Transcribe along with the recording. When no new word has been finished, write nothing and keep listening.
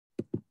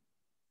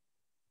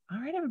All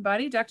right,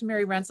 everybody. Dr.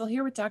 Mary Rensel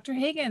here with Dr.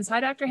 Hagan's. Hi,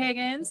 Dr.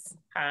 Hagan's.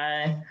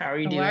 Hi, how are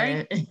you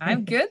doing?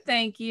 I'm good,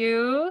 thank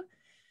you.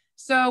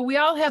 So we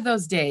all have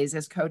those days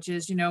as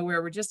coaches,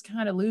 where we're just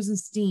kind of losing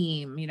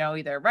steam,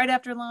 either right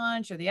after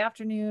lunch or the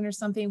afternoon or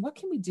something. What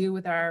can we do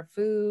with our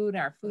food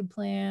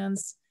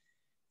plans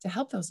to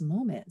help those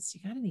moments?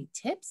 You got any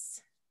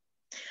tips?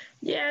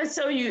 Yeah,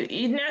 so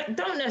you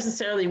don't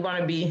necessarily want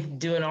to be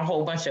doing a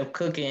whole bunch of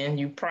cooking.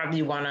 You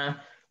probably want to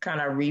kind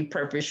of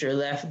repurpose your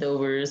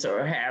leftovers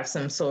or have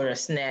some sort of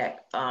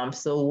snack.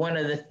 So one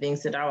of the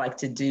things that I like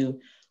to do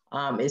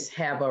is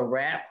have a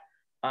wrap.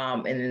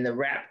 And then the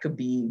wrap could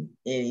be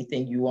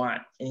anything you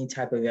want, any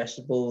type of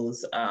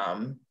vegetables,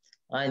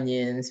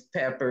 onions,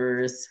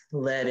 peppers,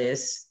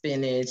 lettuce,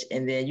 spinach.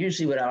 And then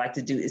usually what I like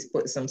to do is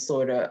put some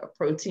sort of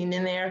protein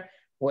in there,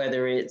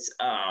 whether it's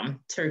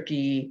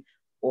turkey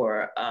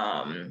or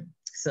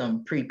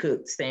some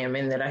pre-cooked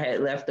salmon that I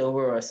had left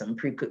over, or some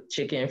pre-cooked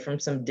chicken from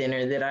some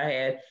dinner that I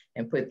had,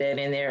 and put that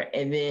in there.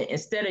 And then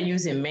instead of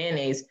using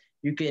mayonnaise,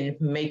 you can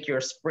make your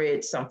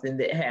spread something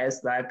that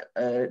has like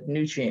a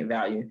nutrient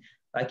value.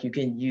 Like you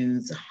can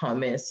use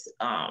hummus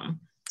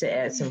to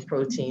add some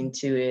protein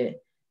to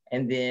it.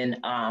 And then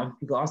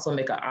you can also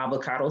make an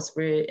avocado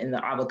spread, and the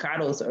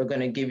avocados are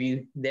going to give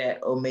you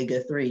that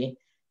omega-3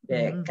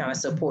 that kind of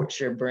supports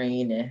your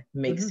brain and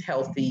makes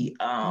healthy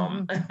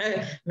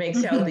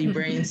makes healthy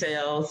brain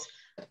cells.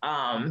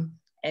 And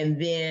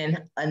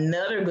then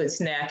another good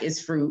snack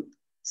is fruit.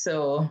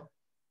 So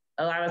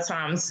a lot of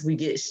times we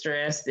get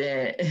stressed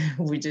and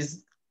we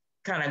just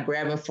kind of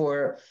grabbing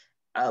for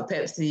a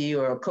Pepsi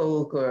or a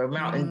Coke or a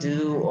Mountain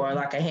Dew or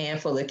like a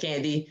handful of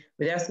candy,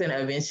 but that's going to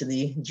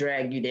eventually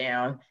drag you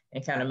down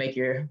and kind of make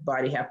your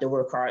body have to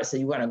work hard. So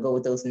you want to go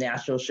with those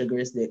natural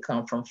sugars that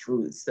come from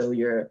fruits. So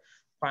your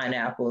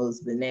pineapples,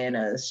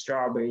 bananas,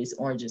 strawberries,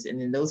 oranges,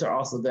 and then those are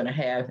also going to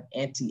have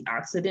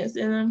antioxidants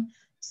in them.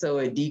 So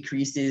it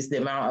decreases the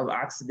amount of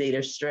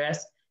oxidative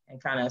stress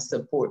and kind of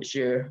supports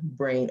your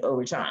brain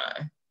over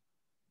time.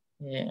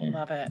 Yeah.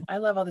 Love it. I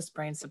love all this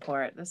brain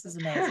support. This is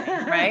amazing,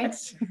 right?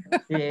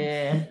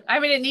 Yeah. I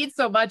mean, it needs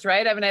so much,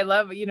 right? I mean, I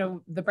love,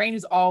 the brain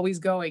is always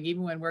going,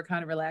 even when we're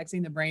kind of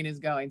relaxing, the brain is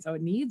going. So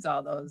it needs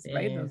all those,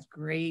 right? Those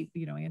great,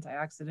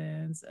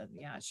 antioxidants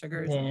and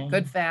sugars and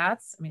good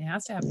fats. I mean, it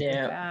has to have good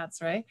fats,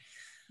 right?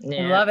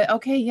 Yeah. I love it.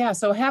 Okay. Yeah.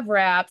 So have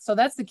wraps. So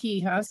that's the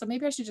key, huh? So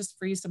maybe I should just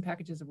freeze some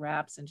packages of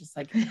wraps and just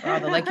like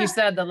you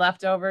said, the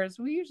leftovers.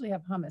 We usually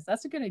have hummus.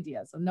 That's a good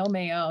idea. So no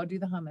mayo, do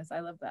the hummus.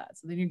 I love that.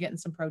 So then you're getting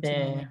some protein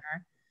in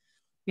there.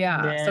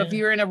 Yeah. So if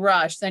you're in a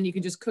rush, then you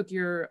can just cook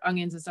your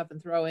onions and stuff and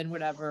throw in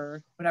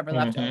whatever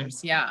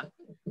leftovers. Yeah.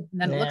 And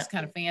then it looks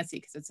kind of fancy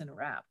because it's in a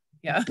wrap.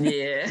 Yeah.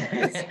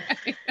 Yeah.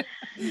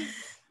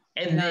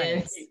 And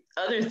then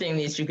other thing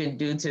that you can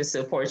do to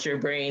support your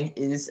brain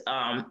is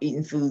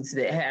eating foods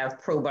that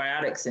have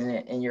probiotics in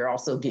it, and you're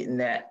also getting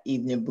that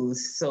evening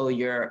boost. So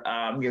your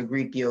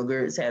Greek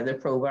yogurts have the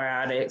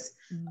probiotics,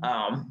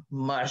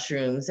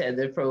 mushrooms have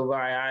the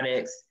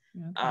probiotics,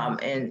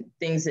 and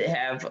things that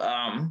have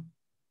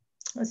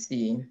let's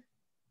see.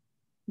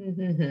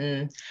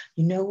 You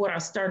know what I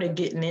started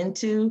getting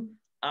into?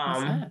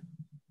 I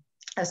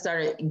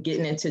started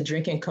getting into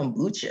drinking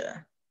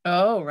kombucha.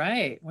 Oh,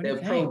 right. What do you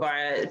think?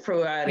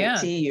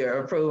 Probiotic tea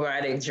or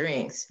probiotic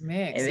drinks.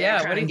 Mix. And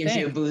that kind of gives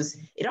you a boost.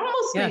 It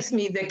almost makes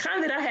me, the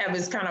kind that I have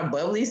is kind of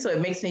bubbly, so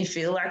it makes me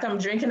feel like I'm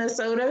drinking a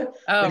soda.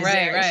 Oh,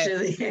 right.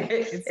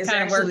 It's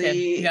kind of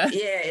working. Yeah,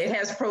 it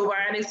has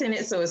probiotics in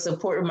it, so it's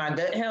supporting my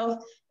gut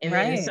health. And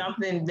then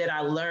something that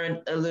I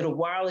learned a little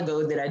while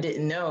ago that I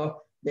didn't know,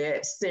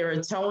 that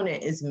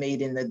serotonin is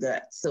made in the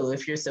gut. So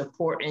if you're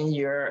supporting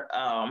your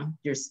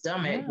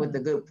stomach with the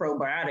good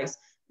probiotics,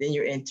 then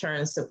you're in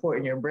turn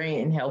supporting your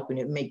brain and helping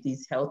it make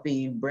these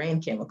healthy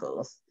brain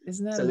chemicals.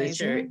 Isn't that amazing?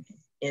 So that you're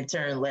in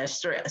turn less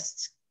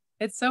stressed.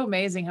 It's so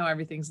amazing how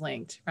everything's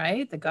linked,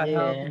 right? The gut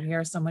health. We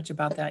hear so much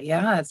about that.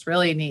 Yeah, it's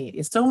really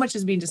neat. So much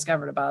is being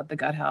discovered about the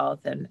gut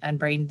health and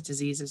brain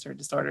diseases or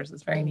disorders.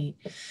 It's very neat.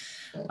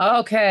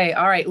 Okay.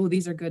 All right. Oh,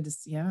 these are good.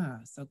 So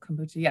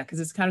kombucha. Yeah. Cause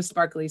it's kind of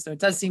sparkly. So it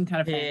does seem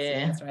kind of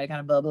fancy. That's right. Kind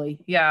of bubbly.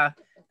 Yeah.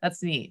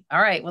 That's neat.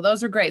 All right. Well,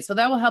 those are great. So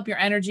that will help your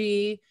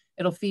energy.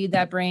 It'll feed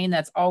that brain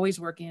that's always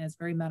working. It's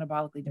very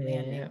metabolically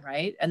demanding,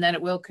 right? And then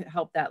it will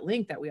help that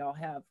link that we all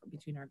have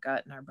between our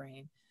gut and our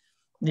brain,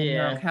 and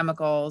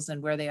neurochemicals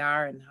and where they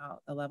are and how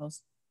the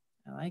levels.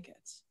 I like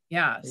it.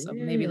 Yeah. So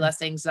maybe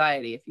less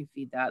anxiety if you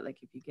feed that, like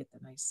if you get the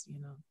nice,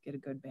 get a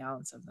good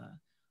balance of the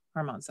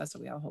hormones. That's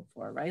what we all hope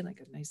for, right?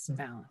 Like a nice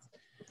balance.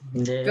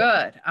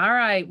 Good. All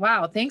right.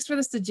 Wow. Thanks for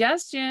the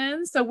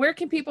suggestions. So where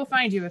can people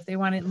find you if they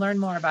want to learn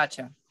more about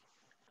you?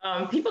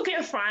 People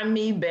can find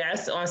me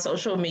best on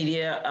social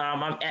media.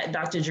 I'm at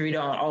Dr. Dorito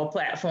on all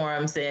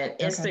platforms, and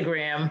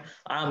Instagram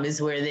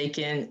is where they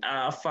can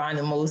find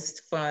the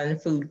most fun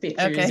food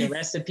pictures and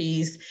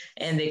recipes,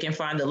 and they can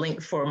find the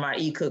link for my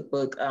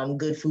e-cookbook,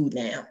 Good Food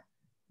Now.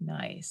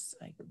 Nice.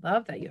 I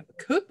love that you have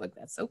a cookbook.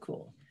 That's so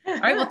cool. All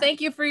right. Well,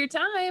 thank you for your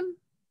time.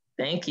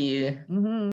 Thank you.